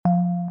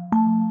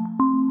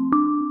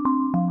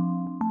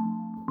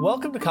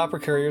Welcome to Copper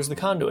Courier's The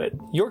Conduit,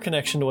 your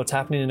connection to what's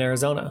happening in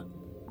Arizona.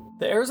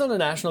 The Arizona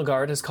National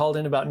Guard has called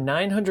in about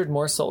 900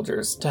 more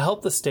soldiers to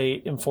help the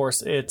state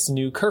enforce its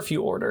new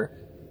curfew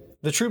order.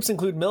 The troops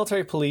include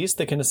military police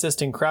that can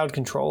assist in crowd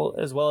control,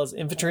 as well as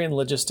infantry and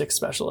logistics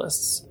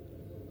specialists.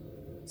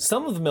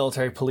 Some of the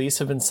military police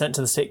have been sent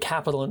to the state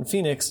capitol in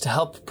Phoenix to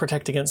help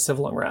protect against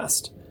civil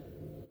unrest.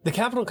 The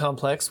Capitol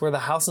complex, where the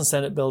House and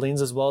Senate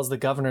buildings as well as the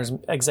governor's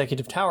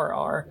executive tower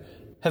are,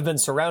 have been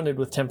surrounded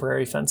with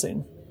temporary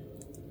fencing.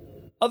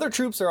 Other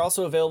troops are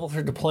also available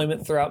for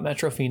deployment throughout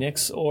Metro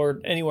Phoenix or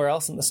anywhere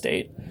else in the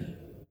state.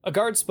 A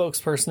Guard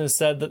spokesperson has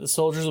said that the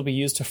soldiers will be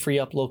used to free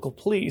up local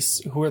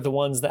police, who are the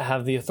ones that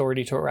have the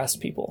authority to arrest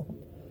people.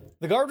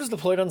 The Guard was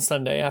deployed on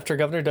Sunday after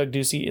Governor Doug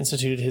Ducey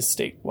instituted his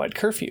statewide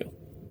curfew.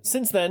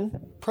 Since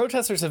then,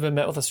 protesters have been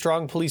met with a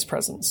strong police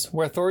presence,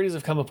 where authorities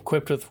have come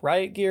equipped with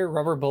riot gear,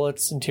 rubber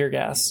bullets, and tear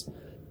gas.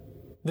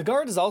 The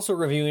Guard is also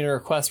reviewing a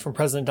request from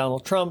President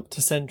Donald Trump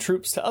to send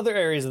troops to other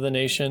areas of the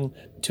nation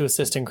to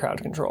assist in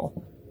crowd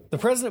control. The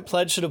president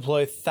pledged to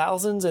deploy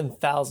thousands and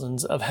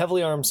thousands of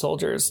heavily armed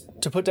soldiers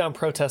to put down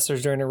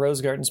protesters during a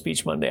Rose Garden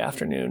speech Monday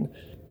afternoon.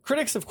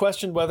 Critics have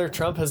questioned whether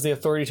Trump has the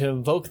authority to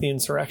invoke the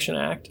Insurrection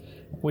Act,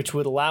 which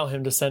would allow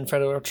him to send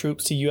federal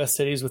troops to U.S.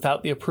 cities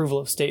without the approval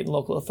of state and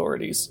local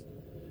authorities.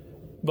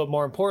 But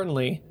more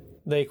importantly,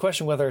 they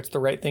question whether it's the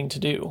right thing to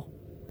do.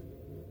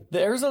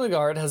 The Arizona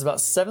Guard has about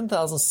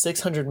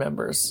 7,600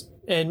 members,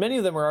 and many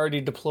of them are already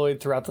deployed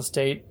throughout the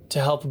state to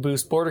help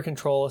boost border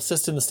control,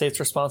 assist in the state's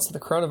response to the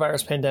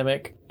coronavirus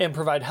pandemic, and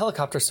provide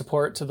helicopter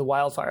support to the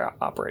wildfire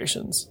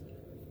operations.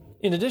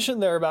 In addition,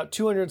 there are about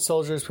 200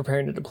 soldiers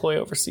preparing to deploy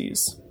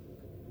overseas.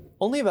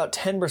 Only about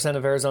 10%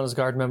 of Arizona's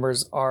Guard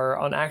members are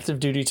on active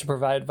duty to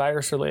provide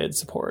virus-related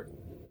support,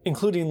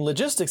 including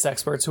logistics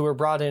experts who were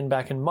brought in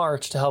back in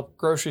March to help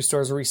grocery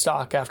stores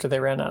restock after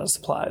they ran out of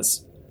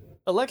supplies.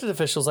 Elected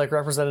officials like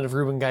Representative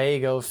Ruben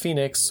Gallego of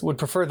Phoenix would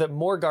prefer that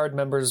more Guard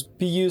members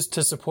be used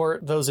to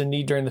support those in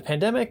need during the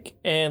pandemic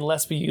and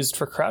less be used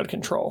for crowd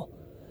control.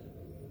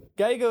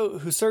 Gallego,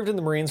 who served in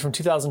the Marines from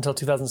 2000 until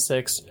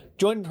 2006,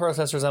 joined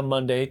protesters on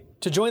Monday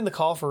to join the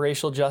call for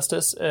racial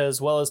justice as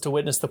well as to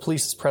witness the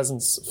police's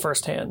presence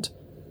firsthand.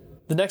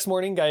 The next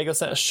morning, Gallego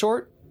sent a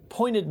short,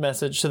 pointed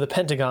message to the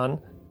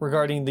Pentagon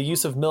regarding the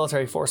use of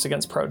military force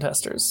against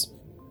protesters.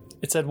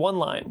 It said one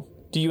line: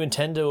 "Do you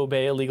intend to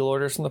obey illegal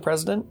orders from the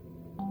president?"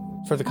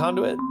 For The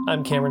Conduit,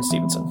 I'm Cameron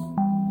Stevenson.